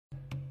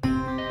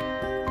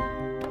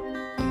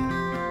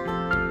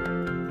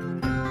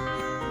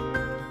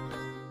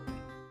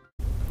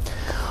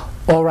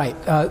All right.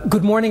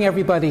 Good morning,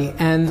 everybody.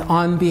 And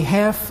on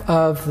behalf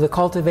of the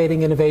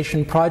Cultivating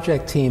Innovation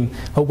project team,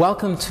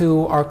 welcome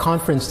to our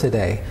conference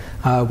today,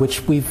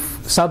 which we've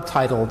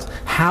subtitled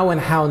How and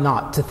How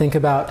Not to Think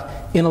About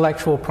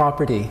Intellectual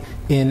Property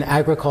in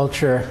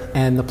Agriculture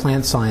and the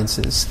Plant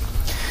Sciences.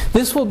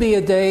 This will be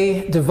a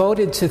day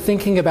devoted to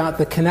thinking about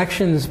the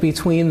connections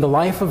between the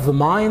life of the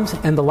mind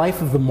and the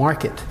life of the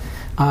market.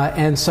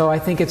 And so I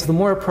think it's the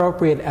more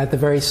appropriate at the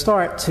very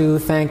start to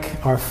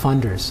thank our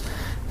funders.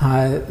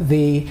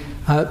 The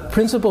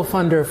principal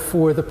funder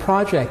for the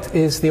project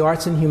is the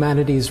Arts and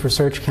Humanities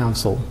Research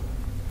Council.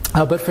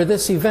 But for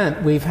this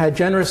event, we've had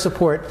generous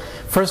support,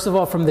 first of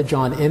all, from the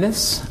John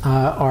Innes,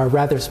 our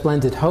rather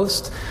splendid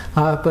host,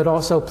 but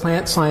also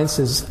Plant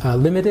Sciences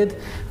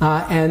Limited,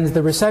 and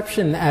the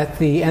reception at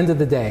the end of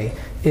the day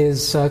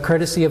is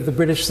courtesy of the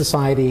British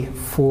Society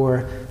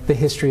for the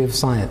History of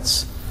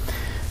Science.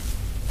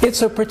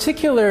 It's a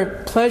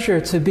particular pleasure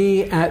to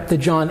be at the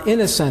John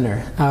Innes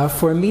Center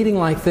for a meeting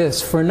like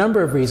this for a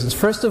number of reasons.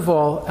 First of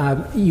all,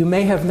 you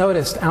may have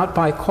noticed out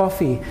by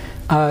coffee,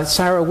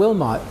 Sarah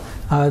Wilmot,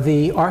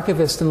 the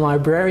archivist and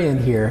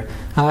librarian here,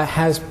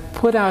 has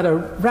put out a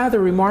rather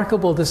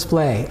remarkable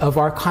display of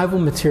archival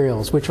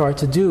materials which are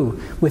to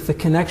do with the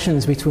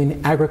connections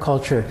between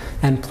agriculture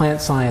and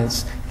plant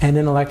science and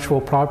intellectual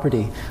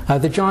property.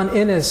 The John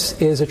Innes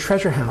is a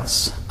treasure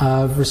house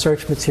of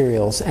research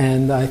materials,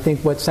 and I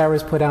think what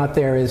Sarah's put out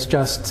there is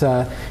just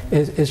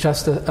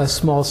a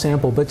small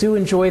sample. But do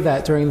enjoy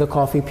that during the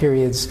coffee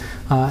periods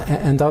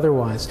and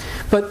otherwise.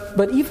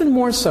 But even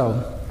more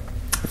so,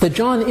 the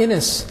John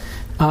Innes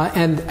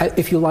and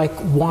if you like,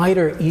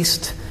 wider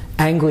East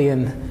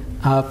Anglian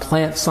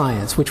plant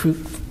science, which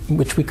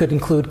we could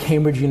include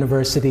Cambridge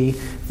University,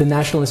 the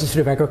National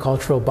Institute of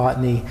Agricultural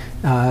Botany,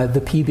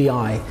 the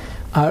PBI,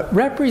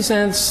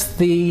 represents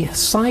the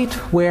site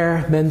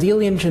where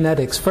Mendelian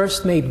genetics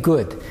first made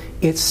good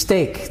its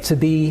stake to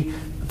be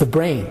the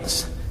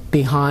brains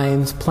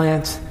behind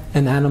plant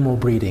and animal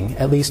breeding,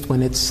 at least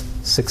when it's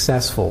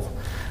successful.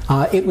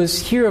 It was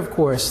here, of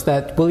course,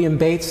 that William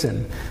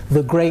Bateson,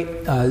 the great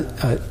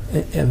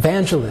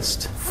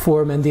evangelist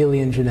for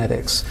Mendelian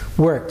genetics,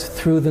 worked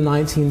through the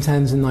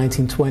 1910s and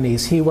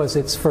 1920s. He was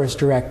its first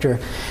director.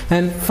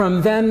 And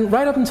from then,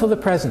 right up until the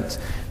present,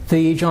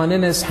 the John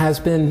Innes has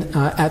been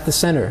at the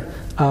center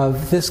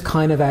of this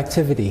kind of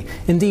activity.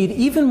 Indeed,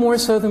 even more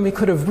so than we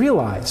could have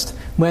realized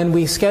when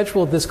we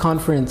scheduled this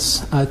conference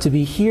to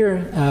be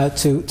here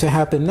to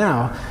happen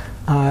now.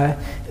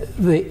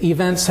 The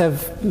events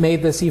have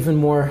made this even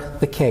more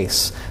the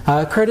case.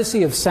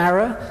 Courtesy of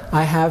Sarah,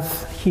 I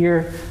have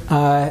here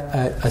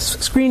a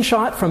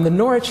screenshot from the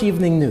Norwich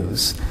Evening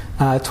News,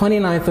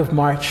 29th of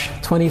March,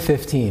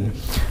 2015.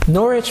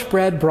 Norwich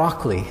bred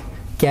broccoli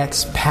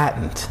gets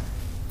patent.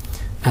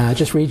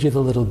 Just read you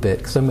the little bit,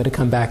 because I'm going to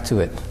come back to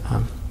it.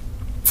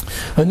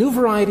 A new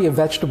variety of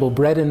vegetable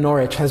bred in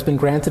Norwich has been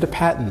granted a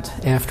patent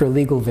after a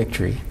legal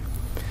victory.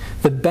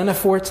 The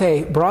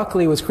Beneforte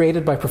broccoli was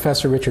created by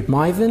Professor Richard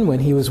Myvin when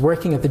he was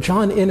working at the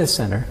John Innes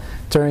Center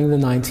during the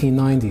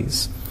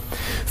 1990s.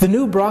 The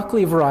new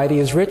broccoli variety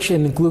is rich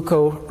in I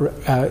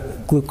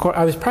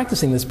was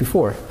practicing this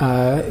before,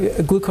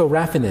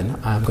 glucoraphanin,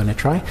 I'm going to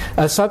try,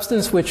 a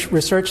substance which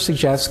research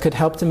suggests could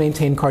help to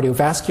maintain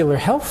cardiovascular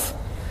health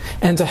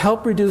and to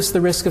help reduce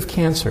the risk of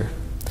cancer,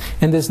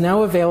 and is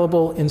now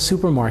available in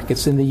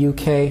supermarkets in the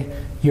UK,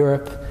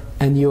 Europe,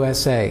 and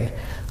USA.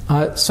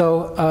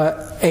 So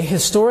a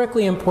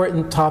historically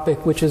important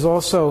topic which is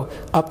also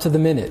up to the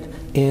minute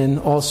in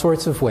all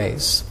sorts of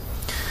ways.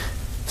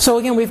 So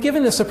again, we've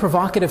given this a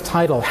provocative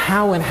title,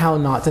 How and How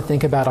Not to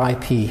Think About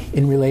IP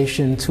in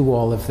relation to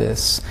all of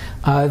this.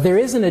 There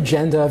is an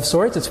agenda of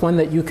sorts. It's one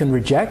that you can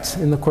reject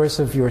in the course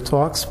of your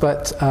talks,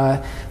 but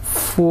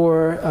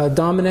for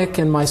Dominic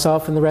and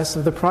myself and the rest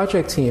of the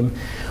project team,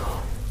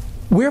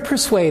 we're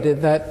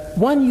persuaded that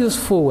one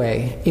useful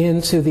way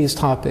into these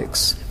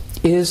topics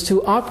is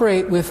to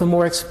operate with a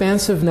more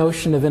expansive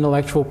notion of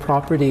intellectual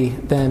property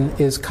than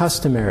is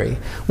customary,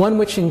 one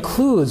which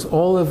includes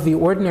all of the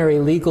ordinary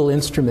legal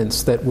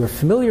instruments that we're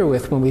familiar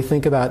with when we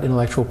think about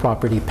intellectual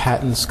property,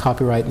 patents,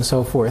 copyright, and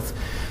so forth,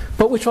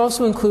 but which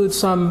also includes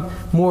some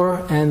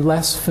more and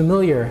less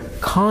familiar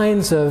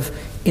kinds of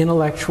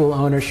intellectual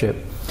ownership.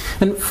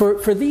 And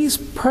for these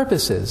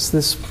purposes,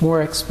 this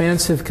more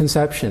expansive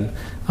conception,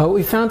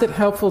 we found it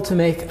helpful to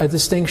make a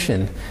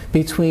distinction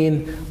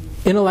between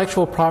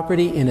intellectual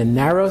property in a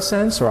narrow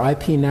sense, or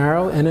IP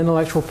narrow, and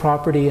intellectual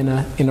property in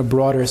a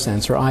broader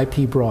sense, or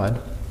IP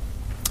broad.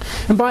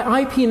 And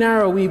by IP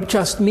narrow, we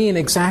just mean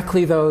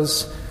exactly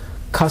those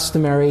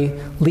customary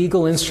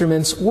legal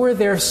instruments or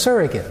their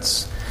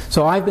surrogates.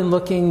 So I've been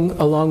looking,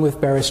 along with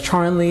Beres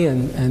Charnley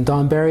and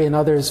Don Berry and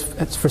others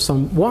for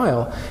some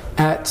while,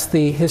 at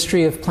the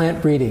history of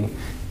plant breeding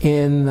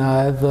in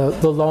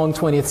the long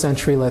 20th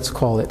century, let's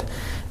call it.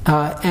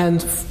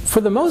 And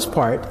for the most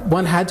part,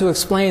 one had to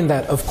explain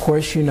that, of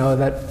course, you know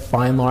that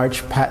by and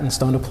large patents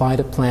don't apply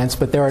to plants,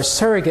 but there are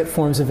surrogate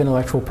forms of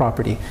intellectual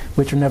property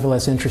which are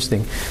nevertheless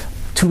interesting.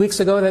 2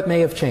 weeks ago, that may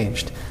have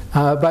changed.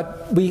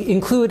 But we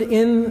include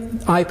in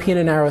IP in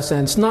a narrow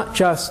sense not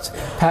just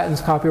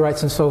patents,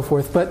 copyrights, and so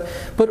forth,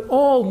 but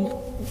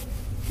all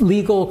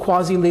legal,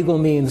 quasi-legal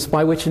means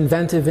by which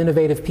inventive,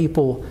 innovative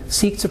people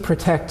seek to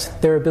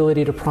protect their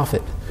ability to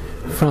profit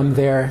from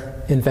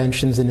their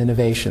inventions and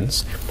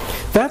innovations.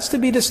 That's to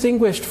be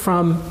distinguished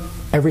from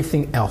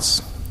everything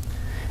else.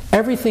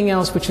 Everything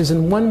else which is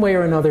in one way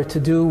or another to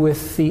do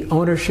with the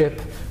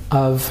ownership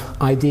of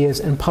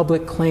ideas and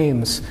public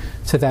claims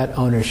to that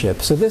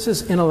ownership. So this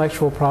is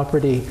intellectual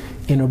property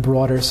in a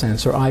broader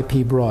sense, or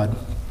IP broad.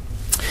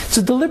 It's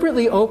a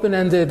deliberately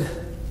open-ended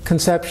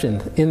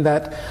conception in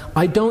that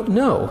I don't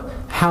know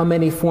how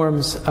many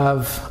forms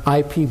of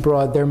IP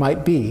broad there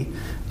might be.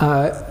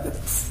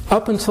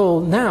 Up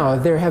until now,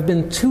 there have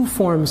been 2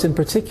 forms in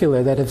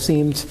particular that have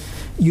seemed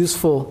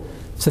useful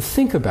to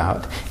think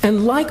about.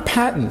 And like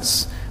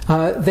patents,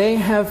 they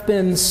have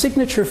been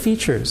signature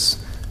features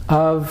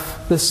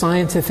of the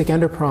scientific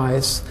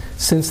enterprise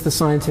since the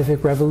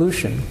scientific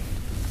revolution.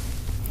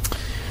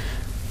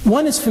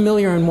 One is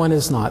familiar and one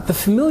is not. The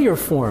familiar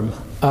form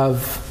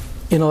of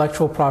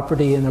intellectual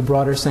property in a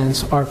broader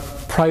sense are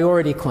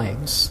priority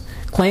claims.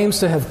 Claims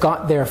to have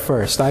got there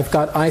first. I've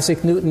got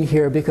Isaac Newton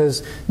here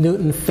because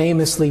Newton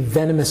famously,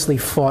 venomously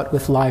fought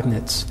with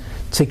Leibniz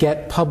to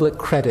get public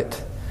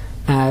credit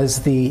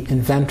as the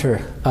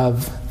inventor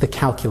of the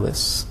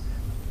calculus.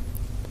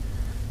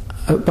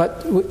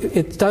 But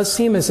it does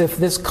seem as if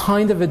this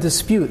kind of a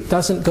dispute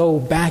doesn't go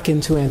back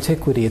into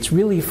antiquity. It's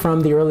really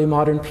from the early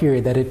modern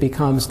period that it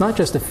becomes not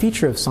just a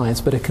feature of science,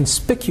 but a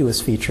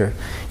conspicuous feature.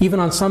 Even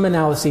on some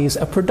analyses,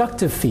 a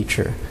productive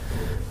feature.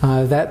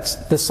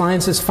 That the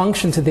sciences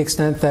function to the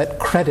extent that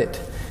credit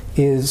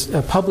is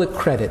public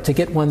credit, to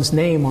get one's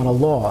name on a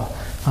law,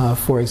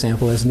 for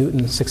example, as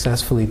Newton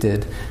successfully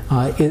did,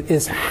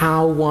 is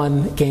how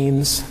one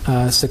gains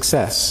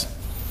success.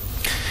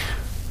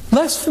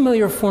 Less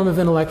familiar form of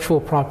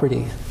intellectual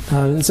property.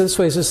 In this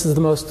way, this is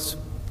the most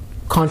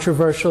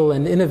controversial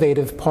and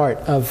innovative part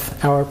of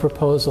our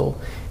proposal,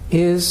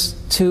 is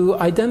to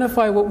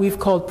identify what we've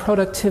called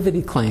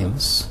productivity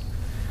claims.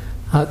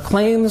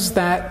 Claims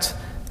that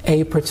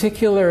a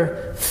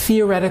particular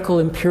theoretical,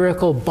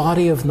 empirical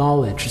body of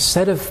knowledge,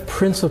 set of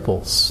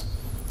principles,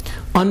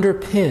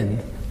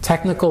 underpin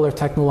technical or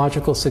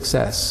technological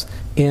success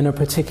in a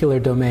particular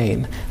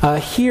domain.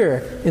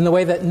 Here, in the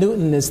way that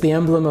Newton is the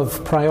emblem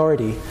of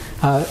priority,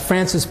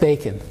 Francis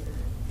Bacon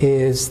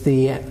is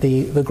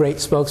the great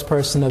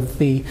spokesperson of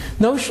the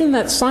notion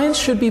that science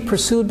should be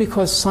pursued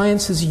because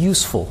science is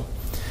useful.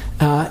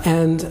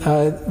 And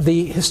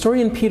the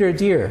historian Peter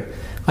Deer,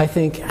 I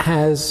think,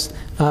 has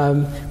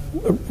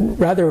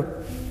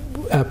rather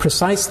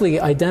precisely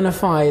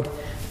identified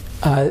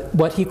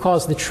what he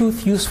calls the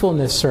truth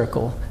usefulness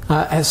circle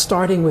as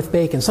starting with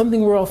Bacon,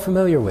 something we're all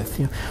familiar with.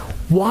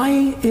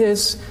 Why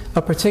is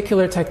a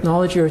particular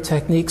technology or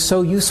technique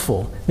so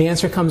useful? The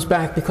answer comes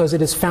back because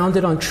it is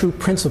founded on true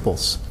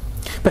principles.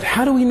 But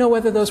how do we know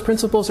whether those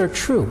principles are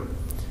true?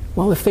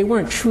 Well, if they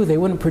weren't true, they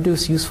wouldn't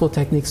produce useful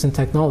techniques and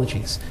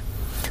technologies.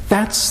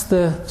 That's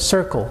the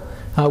circle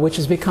which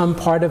has become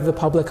part of the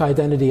public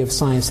identity of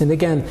science. And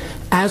again,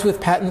 as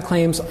with patent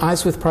claims,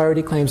 as with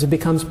priority claims, it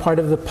becomes part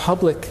of the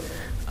public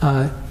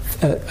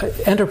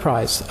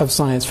enterprise of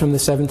science from the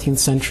 17th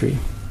century.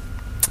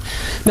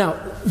 Now,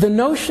 the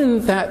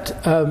notion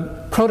that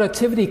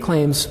productivity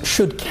claims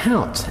should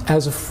count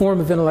as a form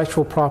of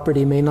intellectual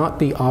property may not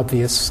be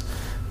obvious,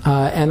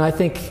 and I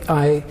think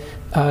I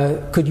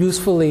could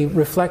usefully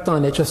reflect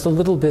on it just a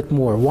little bit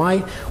more.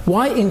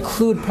 Why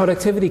include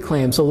productivity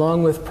claims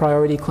along with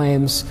priority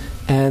claims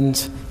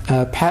and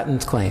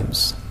patent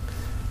claims?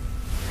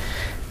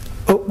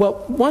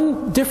 Well,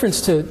 one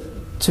difference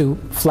to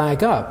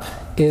flag up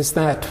is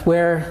that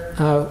where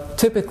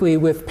typically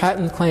with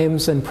patent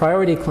claims and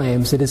priority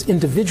claims it is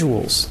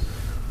individuals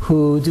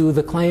who do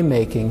the claim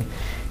making,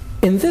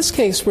 in this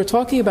case we're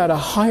talking about a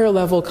higher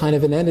level kind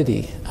of an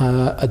entity,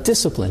 a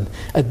discipline.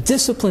 A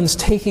discipline's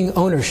taking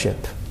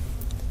ownership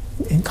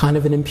in kind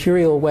of an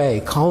imperial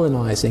way,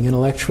 colonizing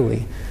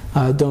intellectually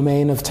a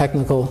domain of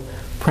technical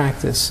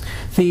practice.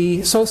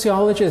 The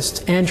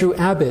sociologist Andrew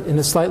Abbott, in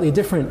a slightly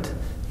different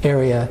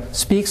area,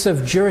 speaks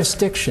of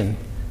jurisdiction,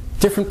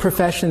 different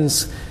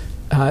professions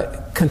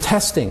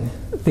contesting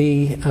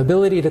the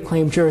ability to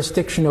claim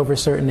jurisdiction over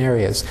certain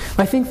areas.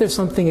 I think there's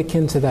something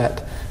akin to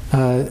that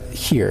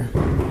here.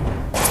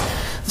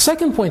 The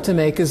second point to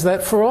make is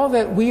that for all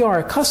that we are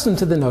accustomed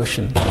to the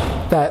notion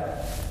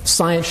that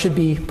science should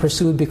be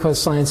pursued because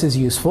science is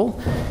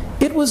useful,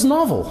 it was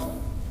novel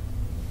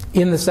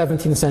in the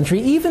 17th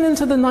century. Even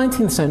into the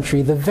 19th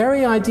century, the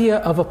very idea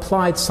of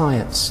applied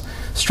science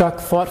struck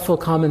thoughtful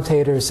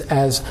commentators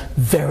as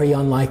very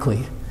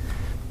unlikely,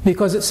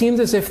 because it seemed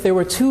as if there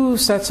were two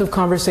sets of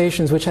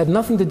conversations which had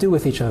nothing to do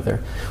with each other.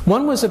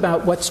 One was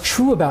about what's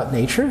true about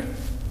nature,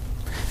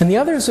 and the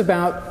other is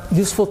about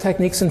useful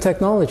techniques and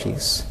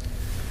technologies.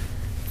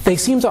 They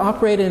seem to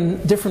operate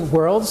in different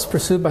worlds,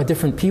 pursued by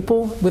different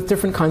people with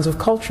different kinds of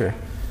culture.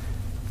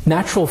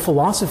 natural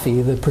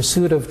philosophy, the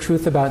pursuit of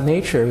truth about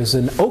nature, is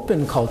an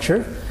open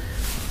culture.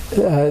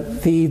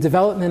 The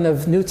development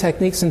of new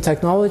techniques and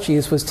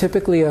technologies was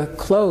typically a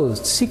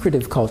closed,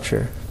 secretive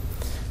culture.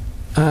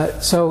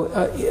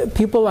 So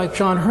people like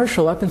John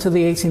Herschel up into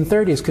the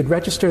 1830s could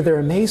register their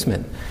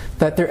amazement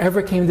that there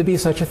ever came to be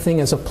such a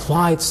thing as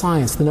applied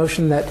science, the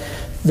notion that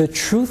the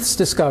truths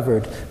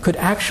discovered could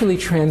actually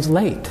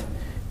translate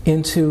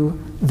into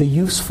the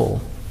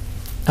useful.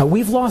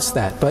 We've lost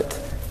that,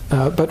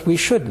 but we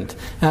shouldn't.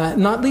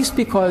 Not least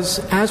because,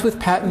 as with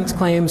patent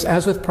claims,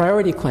 as with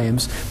priority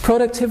claims,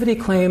 productivity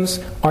claims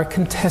are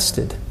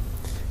contested,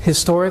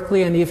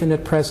 historically and even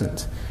at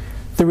present.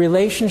 The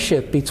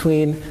relationship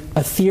between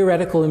a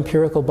theoretical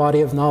empirical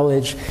body of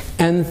knowledge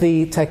and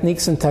the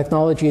techniques and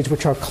technologies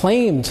which are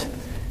claimed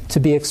to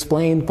be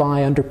explained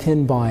by,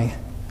 underpinned by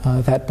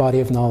that body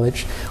of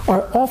knowledge,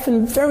 are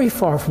often very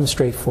far from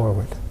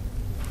straightforward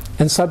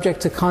and subject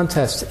to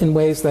contest in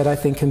ways that I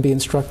think can be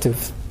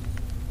instructive.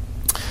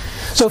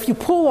 So if you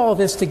pull all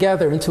this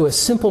together into a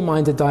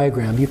simple-minded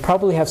diagram, you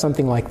probably have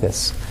something like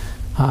this.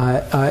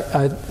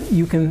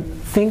 You can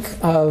think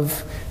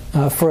of,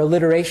 for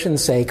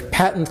alliteration's sake,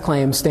 patent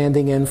claims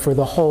standing in for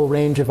the whole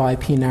range of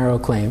IP narrow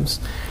claims.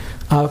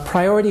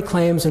 Priority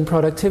claims and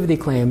productivity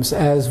claims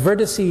as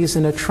vertices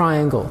in a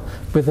triangle,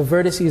 with the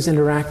vertices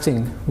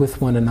interacting with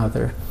one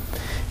another.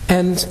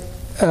 And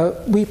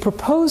we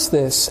propose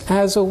this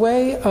as a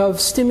way of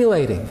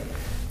stimulating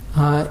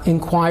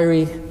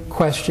inquiry,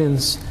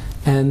 questions,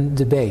 and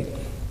debate.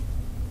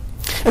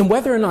 And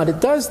whether or not it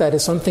does that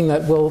is something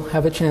that we'll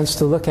have a chance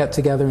to look at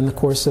together in the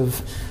course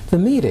of the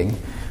meeting.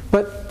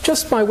 But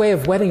just by way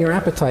of whetting your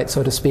appetite,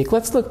 so to speak,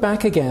 let's look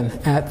back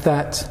again at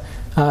that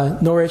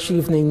Norwich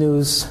Evening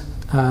News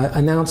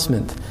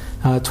announcement,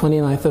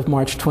 29th of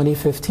March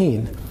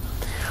 2015.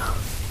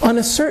 On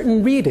a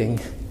certain reading,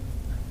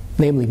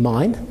 namely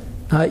mine,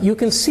 you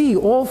can see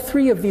all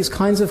three of these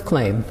kinds of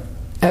claim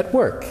at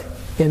work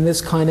in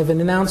this kind of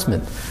an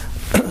announcement.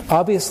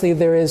 Obviously,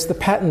 there is the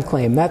patent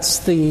claim. That's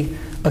the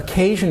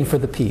occasion for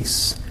the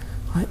piece.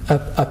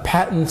 A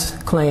patent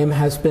claim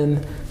has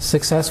been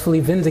successfully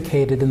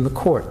vindicated in the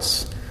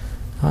courts.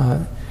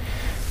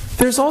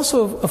 There's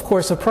also, of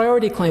course, a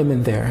priority claim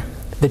in there,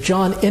 the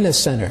John Innes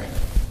Center.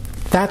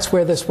 That's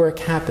where this work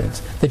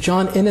happened. The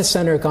John Innes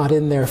Center got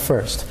in there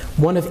first,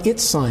 one of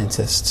its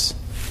scientists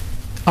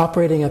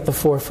operating at the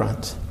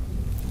forefront.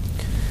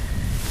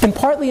 And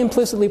partly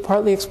implicitly,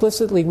 partly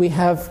explicitly, we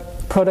have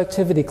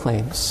productivity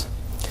claims.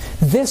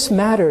 This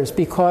matters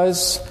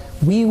because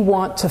we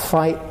want to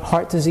fight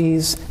heart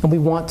disease and we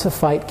want to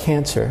fight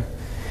cancer.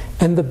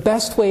 And the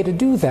best way to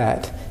do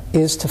that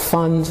is to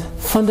fund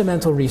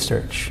fundamental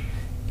research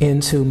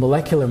into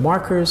molecular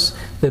markers,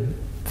 the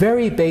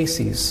very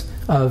bases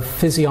of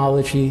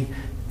physiology,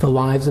 the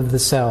lives of the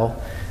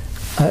cell.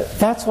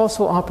 That's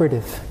also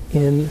operative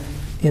in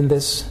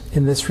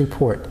this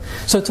report.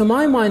 So to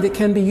my mind, it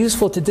can be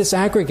useful to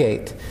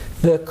disaggregate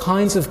the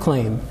kinds of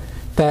claim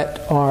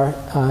that are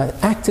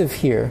active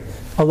here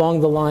along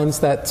the lines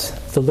that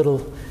the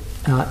little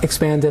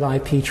expanded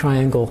IP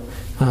triangle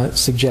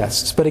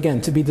suggests. But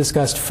again, to be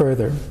discussed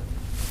further.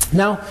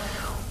 Now,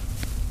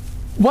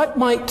 what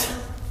might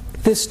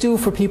this do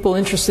for people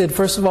interested,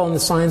 first of all, in the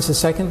sciences,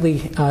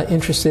 secondly,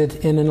 interested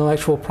in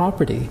intellectual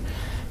property?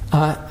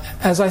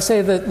 As I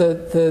say,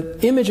 the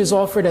image is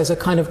offered as a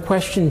kind of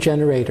question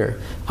generator.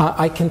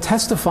 I can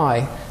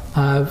testify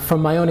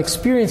from my own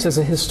experience as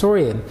a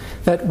historian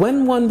that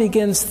when one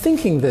begins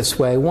thinking this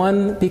way,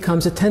 one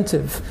becomes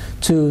attentive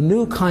to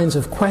new kinds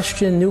of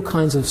question, new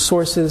kinds of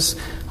sources,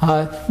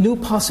 new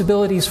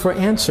possibilities for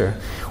answer.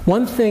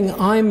 One thing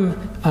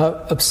I'm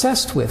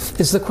obsessed with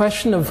is the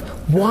question of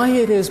why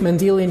it is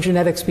Mendelian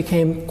genetics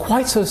became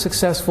quite so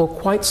successful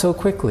quite so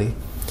quickly.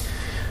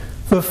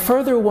 The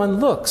further one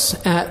looks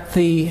at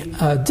the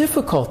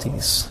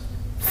difficulties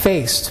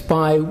faced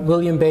by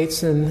William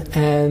Bateson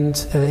and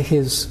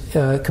his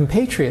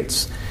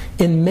compatriots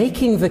in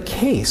making the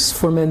case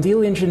for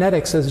Mendelian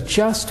genetics as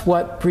just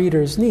what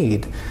breeders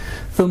need,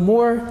 the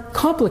more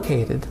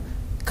complicated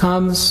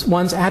comes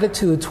one's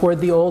attitude toward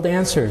the old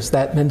answers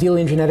that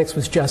Mendelian genetics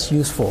was just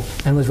useful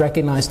and was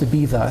recognized to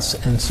be thus,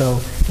 and so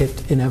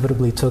it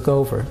inevitably took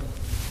over.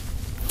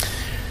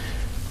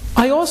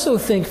 I also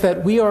think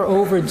that we are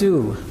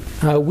overdue.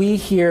 We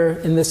here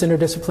in this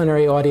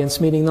interdisciplinary audience,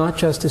 meaning not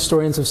just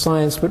historians of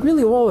science, but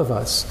really all of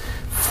us,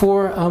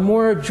 for a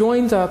more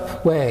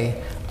joined-up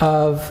way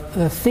of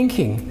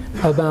thinking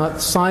about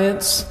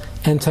science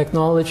and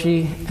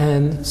technology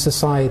and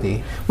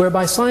society. Where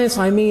by science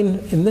I mean,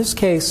 in this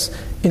case,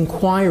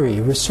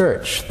 inquiry,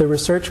 research, the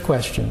research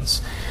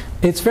questions.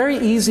 It's very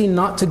easy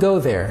not to go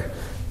there,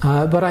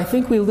 but I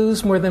think we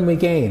lose more than we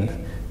gain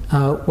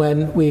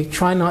when we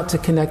try not to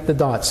connect the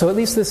dots. So at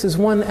least this is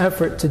one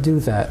effort to do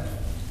that.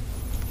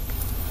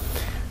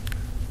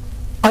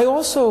 I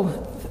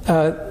also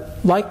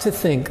like to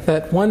think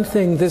that one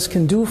thing this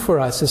can do for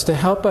us is to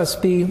help us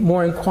be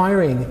more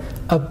inquiring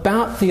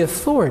about the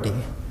authority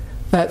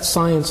that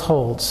science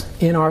holds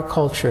in our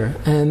culture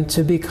and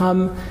to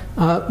become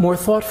more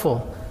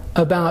thoughtful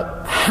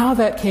about how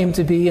that came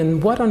to be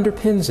and what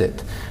underpins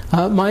it.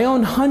 My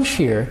own hunch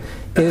here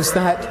is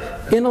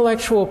that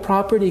intellectual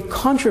property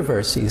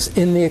controversies,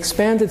 in the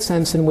expanded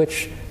sense in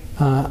which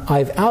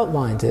I've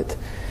outlined it,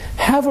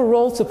 have a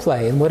role to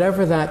play in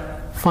whatever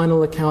that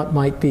final account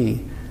might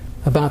be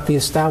about the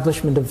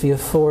establishment of the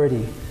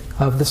authority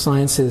of the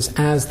sciences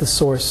as the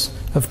source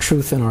of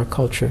truth in our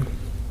culture.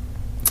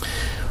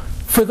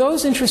 For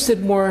those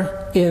interested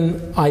more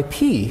in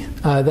IP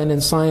than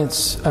in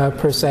science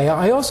per se,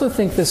 I also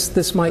think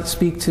this might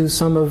speak to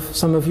some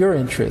of your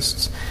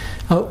interests.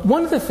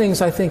 One of the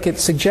things I think it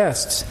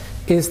suggests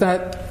is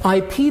that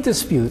IP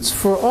disputes,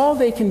 for all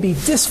they can be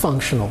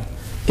dysfunctional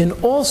in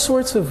all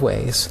sorts of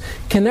ways,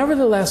 can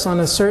nevertheless, on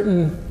a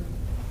certain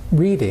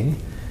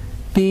reading,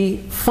 be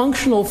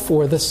functional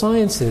for the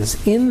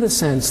sciences in the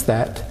sense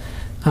that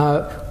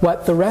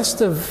what the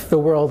rest of the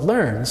world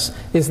learns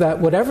is that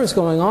whatever's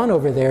going on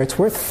over there, it's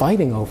worth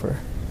fighting over.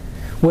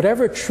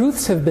 Whatever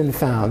truths have been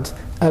found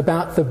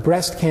about the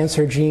breast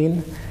cancer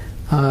gene,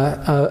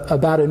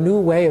 about a new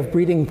way of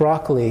breeding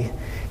broccoli,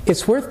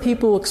 it's worth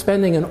people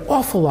expending an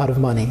awful lot of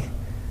money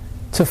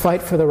to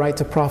fight for the right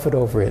to profit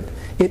over it.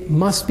 It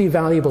must be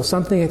valuable.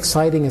 Something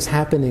exciting is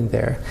happening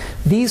there.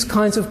 These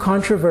kinds of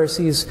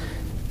controversies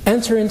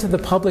enter into the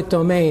public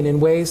domain in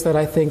ways that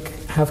I think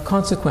have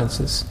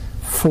consequences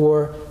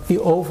for the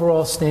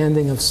overall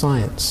standing of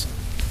science.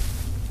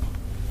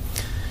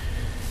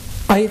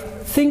 I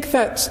think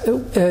that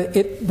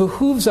it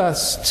behooves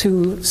us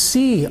to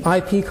see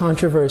IP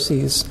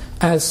controversies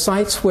as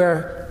sites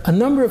where a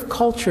number of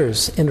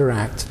cultures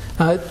interact.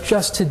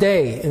 Just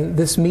today, in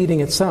this meeting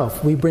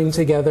itself, we bring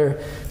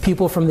together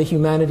people from the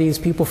humanities,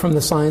 people from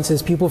the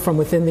sciences, people from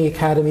within the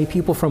academy,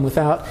 people from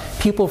without,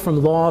 people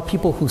from law,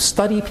 people who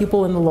study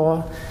people in the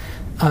law.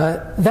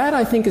 That,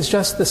 I think, is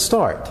just the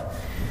start.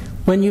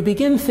 When you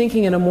begin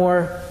thinking in a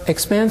more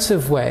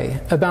expansive way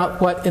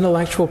about what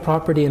intellectual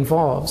property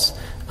involves,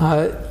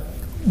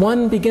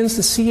 one begins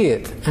to see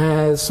it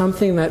as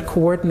something that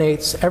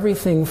coordinates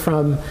everything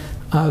from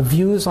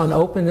views on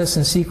openness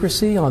and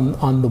secrecy,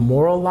 on the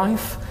moral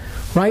life,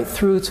 right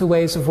through to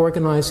ways of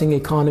organizing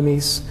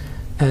economies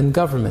and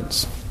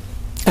governments.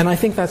 And I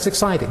think that's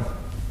exciting.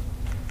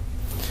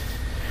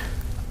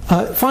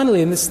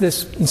 Finally, and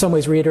this in some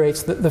ways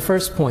reiterates the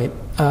first point,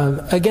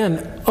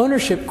 again,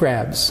 ownership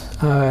grabs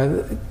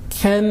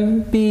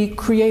can be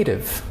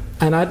creative.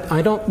 And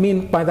I don't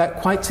mean by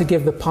that quite to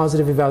give the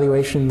positive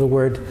evaluation the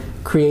word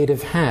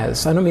creative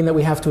has. I don't mean that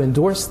we have to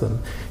endorse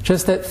them,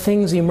 just that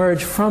things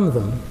emerge from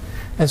them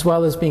as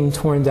well as being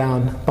torn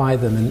down by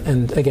them.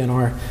 And again,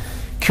 our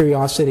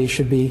curiosity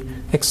should be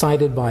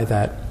excited by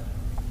that.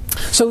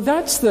 So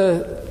that's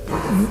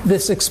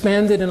this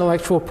expanded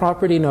intellectual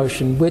property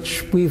notion,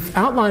 which we've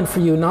outlined for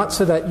you not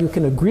so that you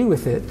can agree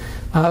with it,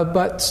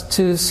 but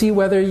to see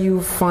whether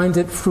you find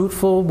it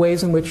fruitful,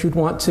 ways in which you'd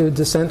want to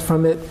dissent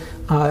from it,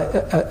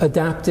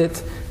 adapt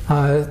it,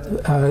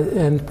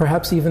 and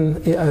perhaps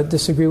even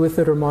disagree with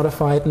it or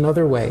modify it in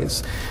other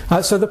ways.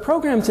 So the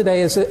program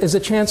today is a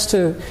chance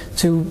to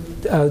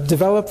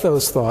develop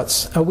those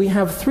thoughts. We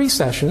have 3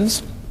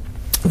 sessions.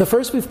 The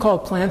first we've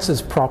called Plants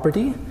as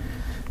Property.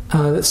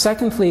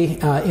 Secondly,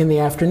 in the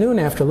afternoon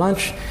after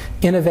lunch,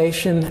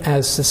 Innovation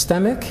as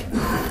Systemic.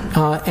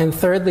 And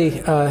thirdly,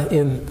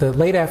 in the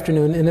late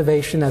afternoon,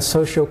 Innovation as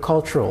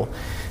Sociocultural.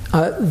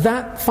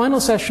 That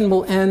final session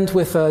will end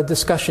with a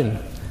discussion,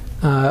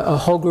 a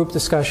whole group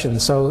discussion.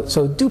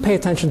 So do pay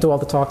attention to all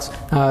the talks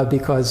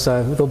because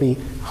there'll be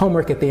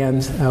homework at the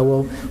end.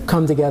 We'll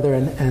come together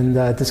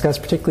and discuss,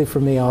 particularly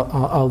for me,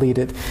 I'll lead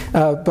it.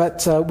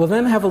 But we'll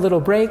then have a little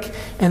break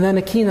and then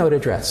a keynote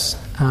address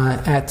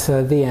at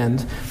the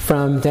end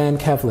from Dan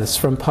Kevlis,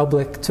 From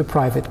Public to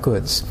Private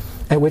Goods,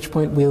 at which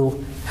point we'll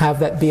have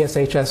that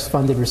BSHS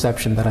funded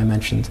reception that I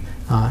mentioned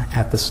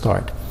at the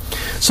start.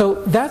 So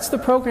that's the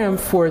program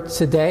for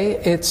today.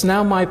 It's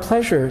now my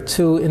pleasure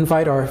to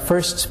invite our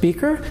first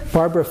speaker,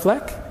 Barbara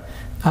Fleck.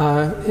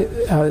 At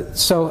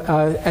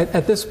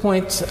this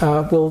point,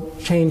 we'll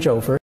change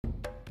over.